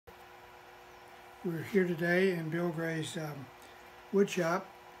We're here today in Bill Gray's wood shop,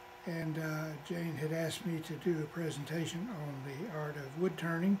 and Jane had asked me to do a presentation on the art of wood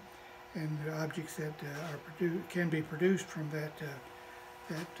turning and the objects that can be produced from that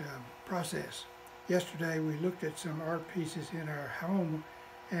process. Yesterday we looked at some art pieces in our home,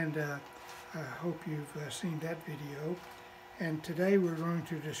 and I hope you've seen that video. And today we're going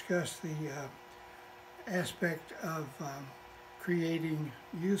to discuss the aspect of creating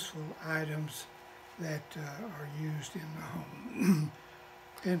useful items that are used in the home.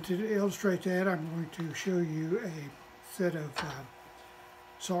 And to illustrate that, I'm going to show you a set of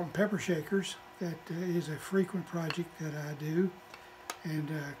salt and pepper shakers that is a frequent project that I do,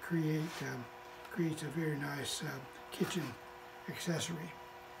 and creates a very nice kitchen accessory.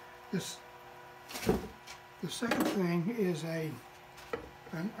 The second thing is an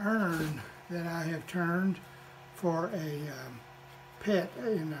urn that I have turned for a pet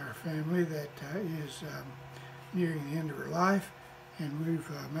in our family that is nearing the end of her life, and we've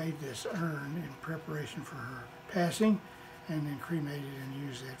made this urn in preparation for her passing, and then cremated and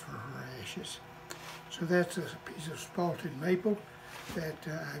used that for her ashes. So that's a piece of spalted maple that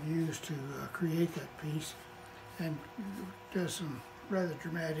I've used to create that piece, and does some rather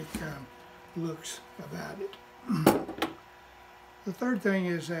dramatic looks about it. The third thing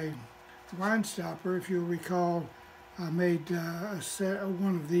is a wine stopper. If you'll recall, I made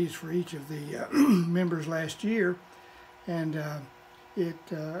one of these for each of the members last year, and it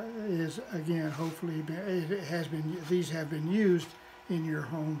is, again, hopefully these have been used in your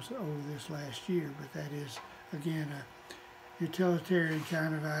homes over this last year, but that is, again, a utilitarian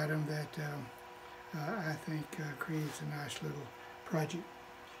kind of item that I think creates a nice little project.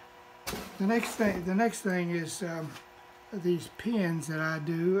 The next thing is these pins that I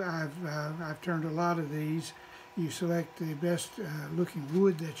do. I've turned a lot of these. You select the best looking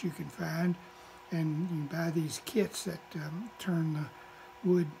wood that you can find, and you buy these kits that turn the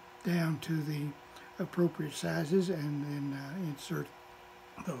wood down to the appropriate sizes, and then insert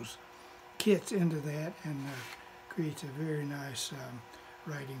those kits into that, and creates a very nice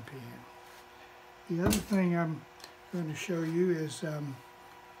writing pen. The other thing I'm going to show you is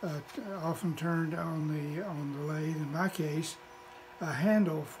often turned on the lathe, in my case, a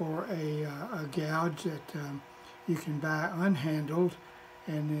handle for a gouge that you can buy unhandled,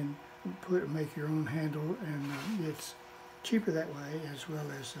 and then make your own handle, and it's cheaper that way, as well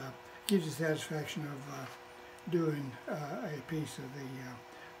as gives you satisfaction of doing a piece of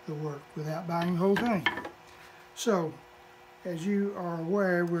the work without buying the whole thing. So, as you are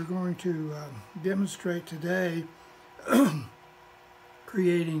aware, we're going to demonstrate today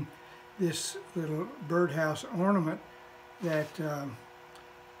creating this little birdhouse ornament that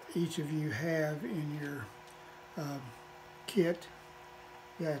each of you have in your kit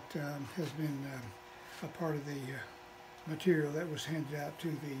that has been a part of the material that was handed out to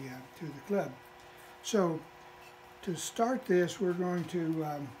the club. So to start this, we're going to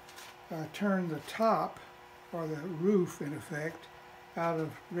turn the top, or the roof in effect, out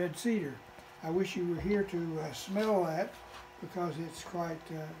of red cedar. I wish you were here to smell that, because it's quite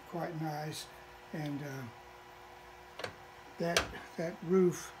nice, and that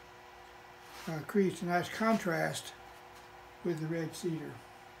roof creates a nice contrast with the red cedar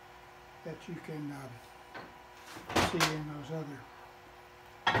that you can see in those other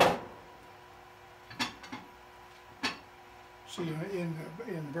in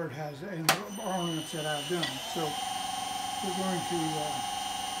the birdhouse, in the ornaments that I've done. So we're going to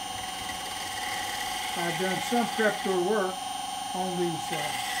I've done some prep tour work on these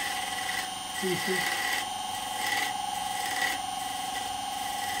pieces.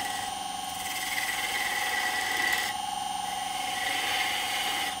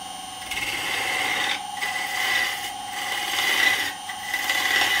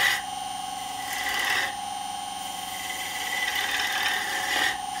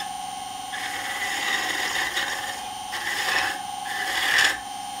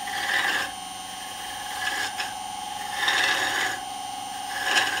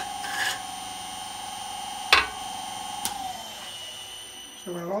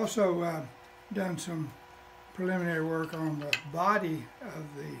 So I've also done some preliminary work on the body of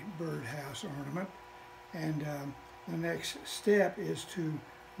the birdhouse ornament, and the next step is to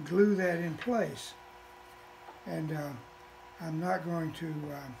glue that in place. And I'm not going to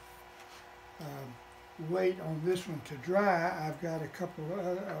wait on this one to dry. I've got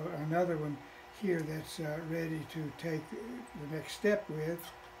another one here that's ready to take the next step with,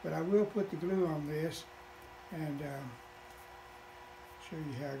 but I will put the glue on this and show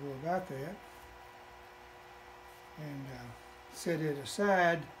you how I go about that, and set it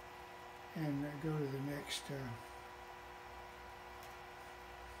aside and go to the next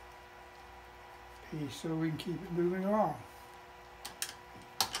piece so we can keep it moving along.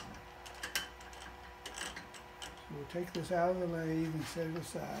 So we'll take this out of the lathe and set it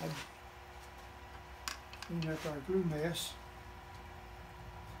aside. Clean up our glue mess.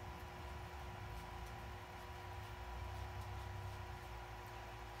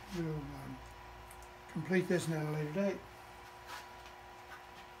 We'll complete this at a later date.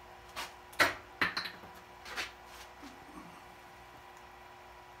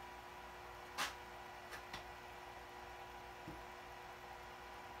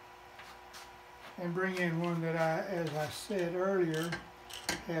 And bring in one that I, as I said earlier,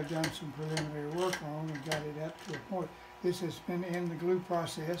 have done some preliminary work on and got it up to a point. This has been in the glue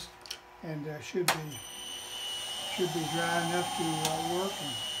process and should be dry enough to work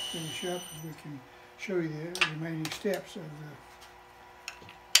and finish up. And we can show you the remaining steps of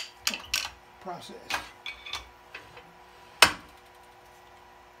the process.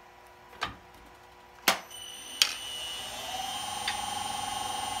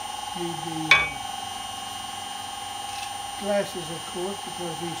 Need the glasses, of course,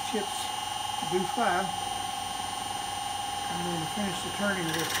 because these chips do fly. I'm going to finish the turning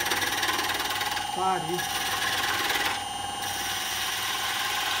of this body.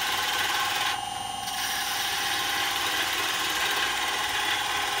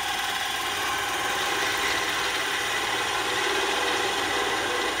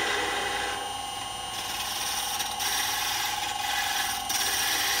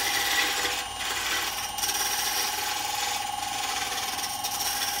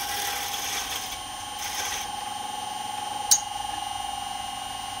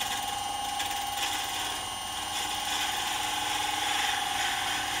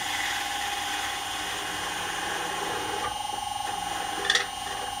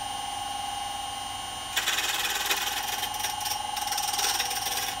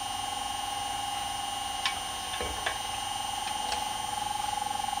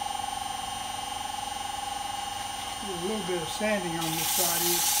 A little bit of sanding on this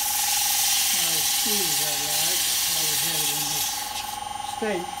body, not as smooth as I like, but while we have it in this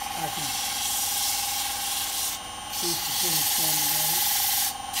state, I can do some finish sanding on it.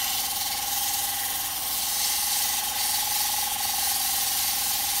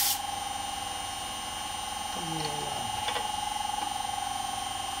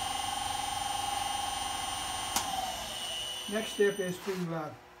 The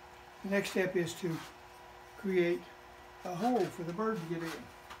next step is to create a hole for the bird to get in.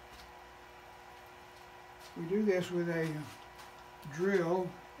 We do this with a drill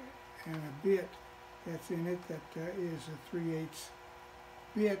and a bit that's in it that is a 3/8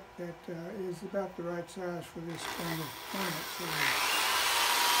 bit that is about the right size for this kind of ornament.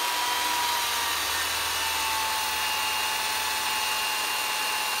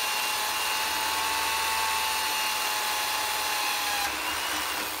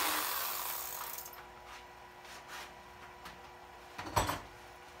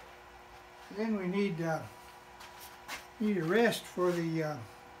 Then we need a rest for the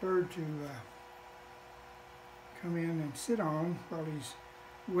bird to come in and sit on while he's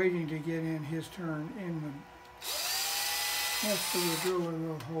waiting to get in his turn in the nest. So we'll drill a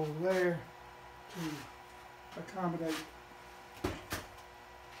little hole there to accommodate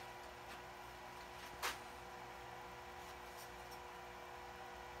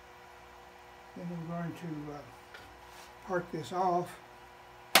then we're going to part this off.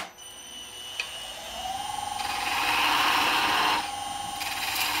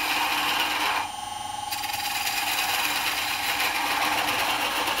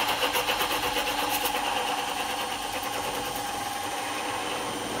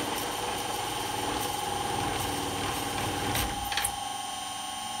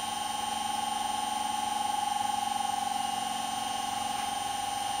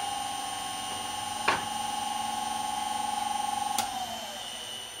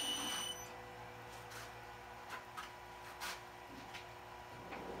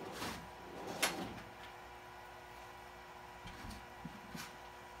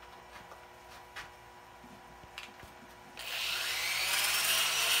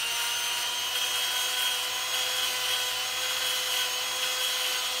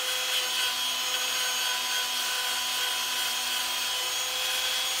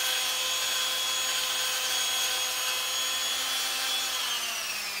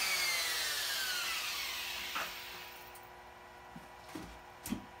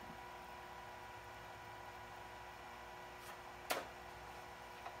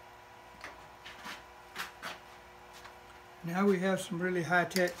 Now we have some really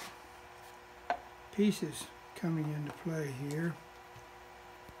high-tech pieces coming into play here,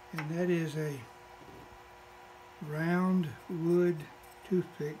 and that is a round wood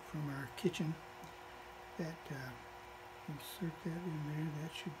toothpick from our kitchen. That insert that in there.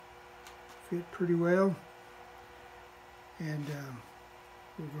 That should fit pretty well. And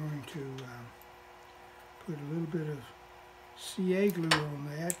we're going to put a little bit of CA glue on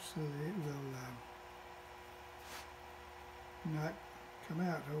that so that it will not come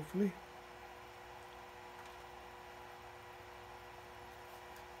out, hopefully.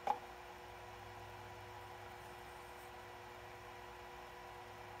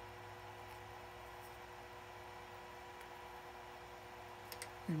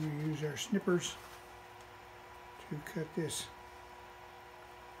 And we use our snippers to cut this.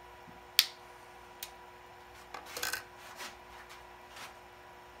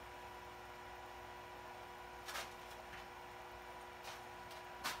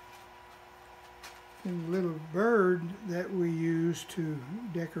 And the little bird that we use to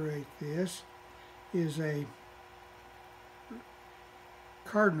decorate this is a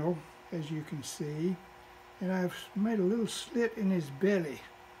cardinal, as you can see, and I've made a little slit in his belly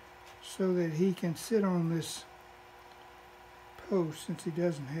so that he can sit on this post, since he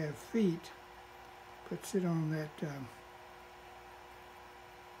doesn't have feet, but sit on that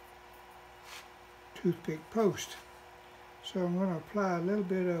toothpick post. So I'm going to apply a little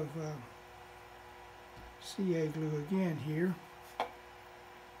bit of CA glue again here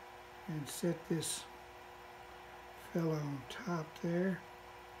and set this fellow on top there.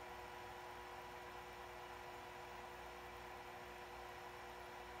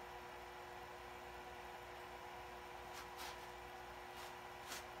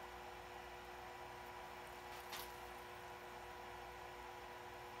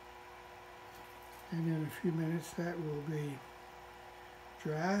 And in a few minutes that will be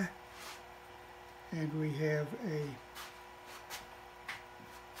dry, and we have a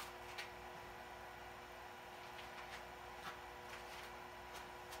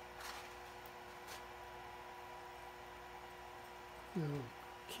little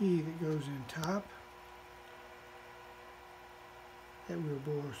key that goes in top that will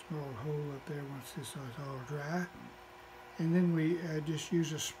bore a small hole up there once this is all dry. And then we just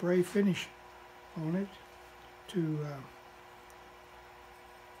use a spray finish on it to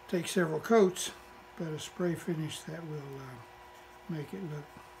take several coats, but a spray finish that will make it look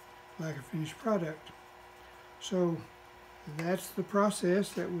like a finished product. So that's the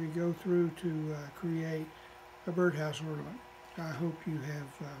process that we go through to create a birdhouse ornament. I hope you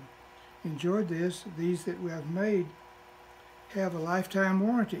have enjoyed this. These that we have made have a lifetime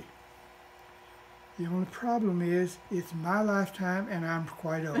warranty. The only problem is it's my lifetime and I'm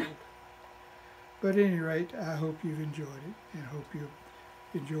quite old. But at any rate, I hope you've enjoyed it and hope you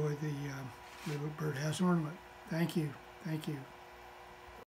enjoy the little birdhouse ornament. Thank you. Thank you.